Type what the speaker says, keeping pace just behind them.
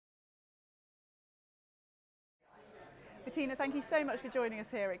Bettina, thank you so much for joining us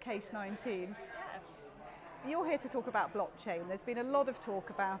here at CAIS19. You're here to talk about blockchain. There's been a lot of talk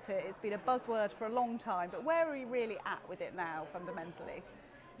about it. It's been a buzzword for a long time, but where are we really at with it now, fundamentally?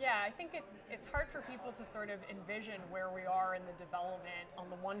 Yeah, I think it's hard for people to sort of envision where we are in the development. On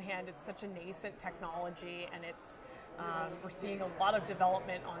the one hand, it's such a nascent technology, and we're seeing a lot of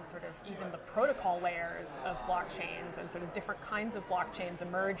development on sort of even the protocol layers of blockchains and sort of different kinds of blockchains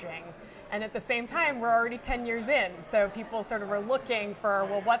emerging. And at the same time, we're already 10 years in, so people sort of are looking for,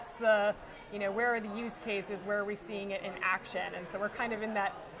 well, what's the, where are the use cases, where are we seeing it in action? And so we're kind of in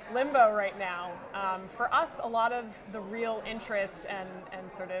that limbo right now. For us, a lot of the real interest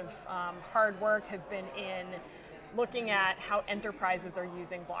and sort of hard work has been in looking at how enterprises are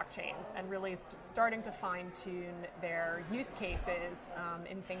using blockchains and really starting to fine-tune their use cases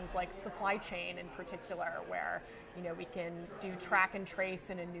in things like supply chain in particular, where we can do track and trace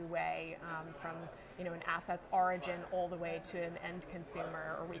in a new way from an asset's origin all the way to an end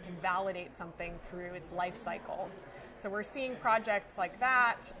consumer, or we can validate something through its life cycle. So we're seeing projects like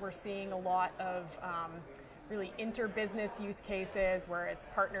that. We're seeing a lot of really inter-business use cases where it's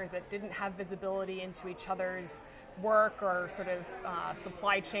partners that didn't have visibility into each other's work or sort of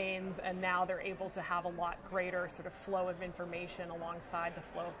supply chains, and now they're able to have a lot greater sort of flow of information alongside the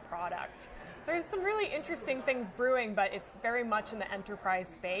flow of product. So there's some really interesting things brewing, but it's very much in the enterprise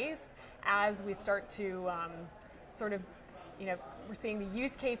space as we start to we're seeing the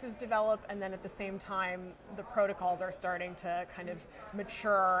use cases develop, and then at the same time, the protocols are starting to kind of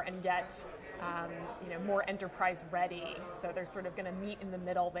mature and get more enterprise ready. So they're sort of going to meet in the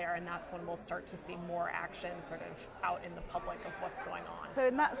middle there, and that's when we'll start to see more action sort of out in the public of what's going on. So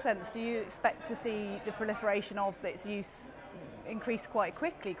in that sense, do you expect to see the proliferation of its use increase quite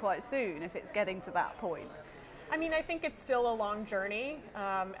quickly, quite soon, if it's getting to that point? I mean, I think it's still a long journey.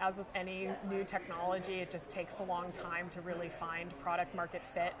 As with any new technology, it just takes a long time to really find product market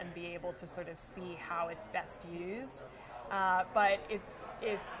fit and be able to sort of see how it's best used. But it's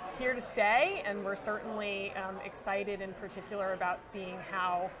here to stay, and we're certainly excited in particular about seeing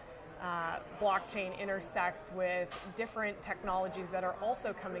how blockchain intersects with different technologies that are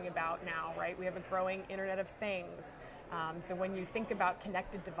also coming about now, right? We have a growing Internet of Things. So when you think about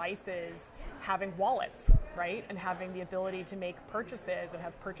connected devices, having wallets, right, and having the ability to make purchases and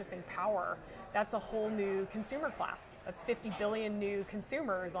have purchasing power, that's a whole new consumer class. That's 50 billion new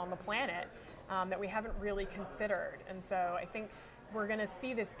consumers on the planet that we haven't really considered. And so I think we're going to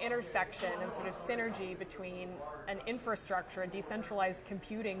see this intersection and sort of synergy between an infrastructure, a decentralized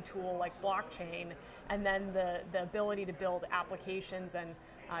computing tool like blockchain, and then the ability to build applications and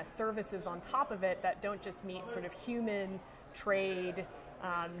services on top of it that don't just meet sort of human trade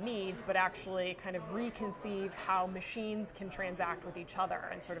needs, but actually kind of reconceive how machines can transact with each other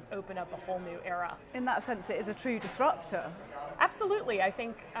and sort of open up a whole new era. In that sense, it is a true disruptor. Absolutely. I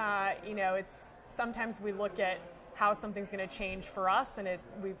think, it's sometimes we look at how something's going to change for us, and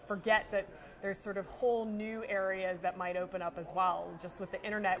we forget that there's sort of whole new areas that might open up as well. Just with the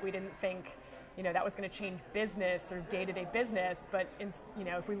internet, we didn't think that was going to change business or day-to-day business, but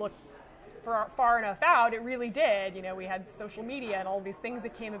if we look far enough out, it really did. We had social media and all these things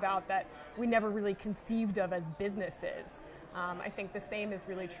that came about that we never really conceived of as businesses. I think the same is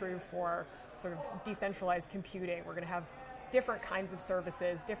really true for sort of decentralized computing. We're going to have different kinds of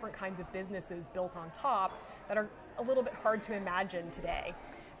services, different kinds of businesses built on top that are a little bit hard to imagine today.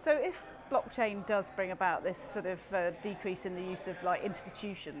 So if blockchain does bring about this sort of decrease in the use of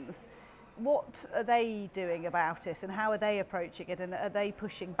institutions, what are they doing about it, and how are they approaching it, and are they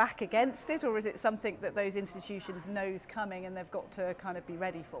pushing back against it, or is it something that those institutions know is coming and they've got to kind of be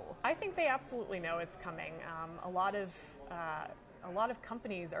ready for? I think they absolutely know it's coming. A lot of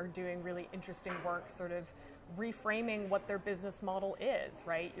companies are doing really interesting work sort of reframing what their business model is,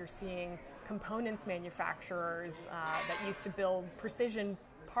 right? You're seeing components manufacturers that used to build precision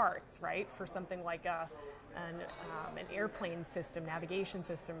parts, right, for something like an airplane system, navigation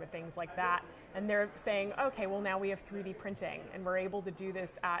system, and things like that. And they're saying, okay, well now we have 3D printing, and we're able to do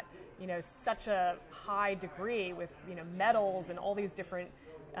this at such a high degree with metals and all these different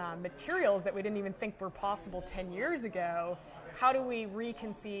materials that we didn't even think were possible 10 years ago. How do we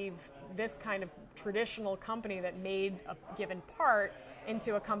reconceive this kind of traditional company that made a given part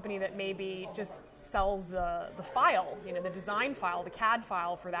into a company that maybe just sells the file, the design file, the CAD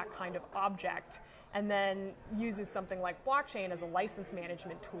file for that kind of object, and then uses something like blockchain as a license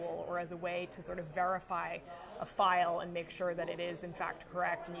management tool or as a way to sort of verify a file and make sure that it is in fact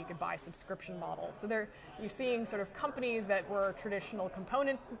correct, and you can buy subscription models. So you're seeing sort of companies that were traditional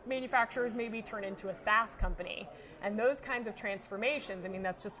components manufacturers maybe turn into a SaaS company. And those kinds of transformations, I mean,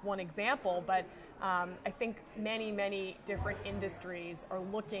 that's just one example, but I think many, many different industries are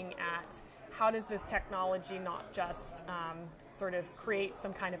looking at how does this technology not just sort of create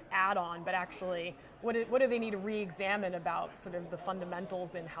some kind of add-on, but actually what do they need to re-examine about sort of the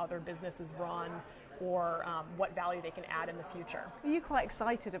fundamentals in how their business is run, or what value they can add in the future. Are you quite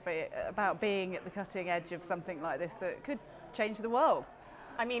excited about being at the cutting edge of something like this that could change the world?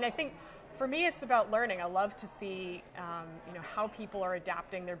 I mean, I think for me it's about learning. I love to see how people are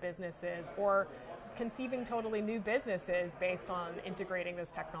adapting their businesses or conceiving totally new businesses based on integrating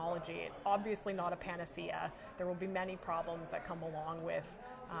this technology. It's obviously not a panacea. There will be many problems that come along with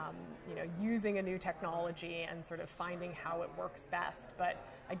using a new technology and sort of finding how it works best. But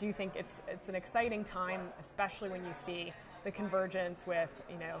I do think it's an exciting time, especially when you see the convergence with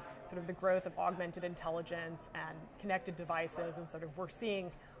sort of the growth of augmented intelligence and connected devices, and sort of we're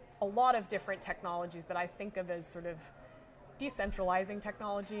seeing a lot of different technologies that I think of as sort of decentralizing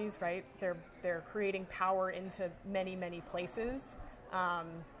technologies, right? They're creating power into many, many places,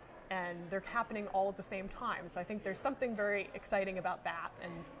 and they're happening all at the same time. So I think there's something very exciting about that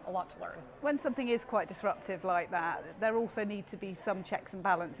and a lot to learn. When something is quite disruptive like that, there also need to be some checks and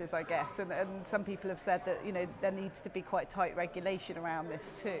balances, I guess, and some people have said that there needs to be quite tight regulation around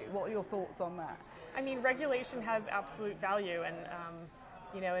this too. What are your thoughts on that? I mean, regulation has absolute value, and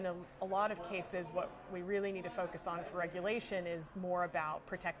in a lot of cases, what we really need to focus on for regulation is more about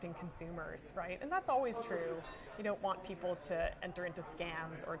protecting consumers, right? And that's always true. You don't want people to enter into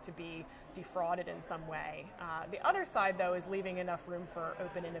scams or to be defrauded in some way. The other side, though, is leaving enough room for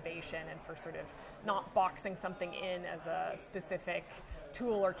open innovation and for sort of not boxing something in as a specific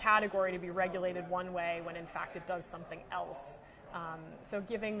tool or category to be regulated one way when in fact it does something else. So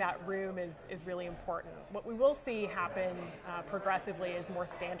giving that room is really important. What we will see happen progressively is more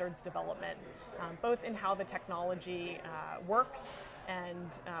standards development, both in how the technology works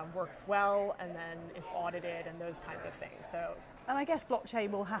and works well, and then is audited and those kinds of things. And I guess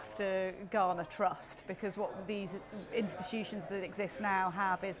blockchain will have to garner trust, because what these institutions that exist now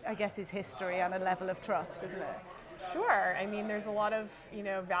have is history and a level of trust, isn't it? Sure. I mean, there's a lot of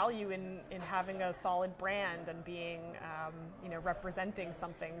value in having a solid brand and being representing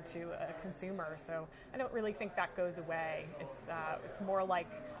something to a consumer. So I don't really think that goes away. It's more like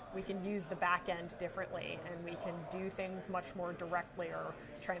we can use the back end differently, and we can do things much more directly or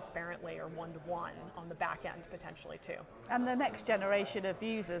transparently or one-to-one on the back end potentially too. And the next generation of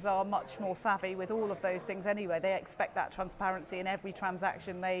users are much more savvy with all of those things anyway. They expect that transparency in every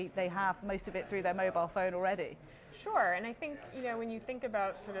transaction they have, most of it through their mobile phone already. Sure, and I think when you think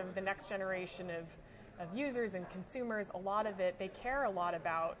about sort of the next generation of users and consumers, a lot of it, they care a lot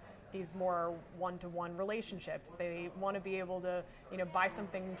about these more one-to-one relationships. They want to be able to buy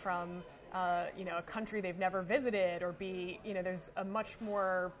something from a country they've never visited, or there's a much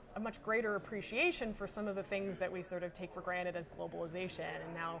greater appreciation for some of the things that we sort of take for granted as globalization,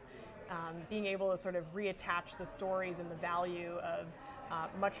 and now being able to sort of reattach the stories and the value of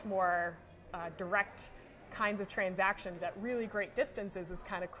much more direct kinds of transactions at really great distances is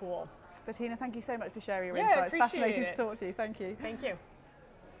kind of cool. Bettina, thank you so much for sharing your insights. Appreciate Fascinating it. to talk to you. Thank you. Thank you.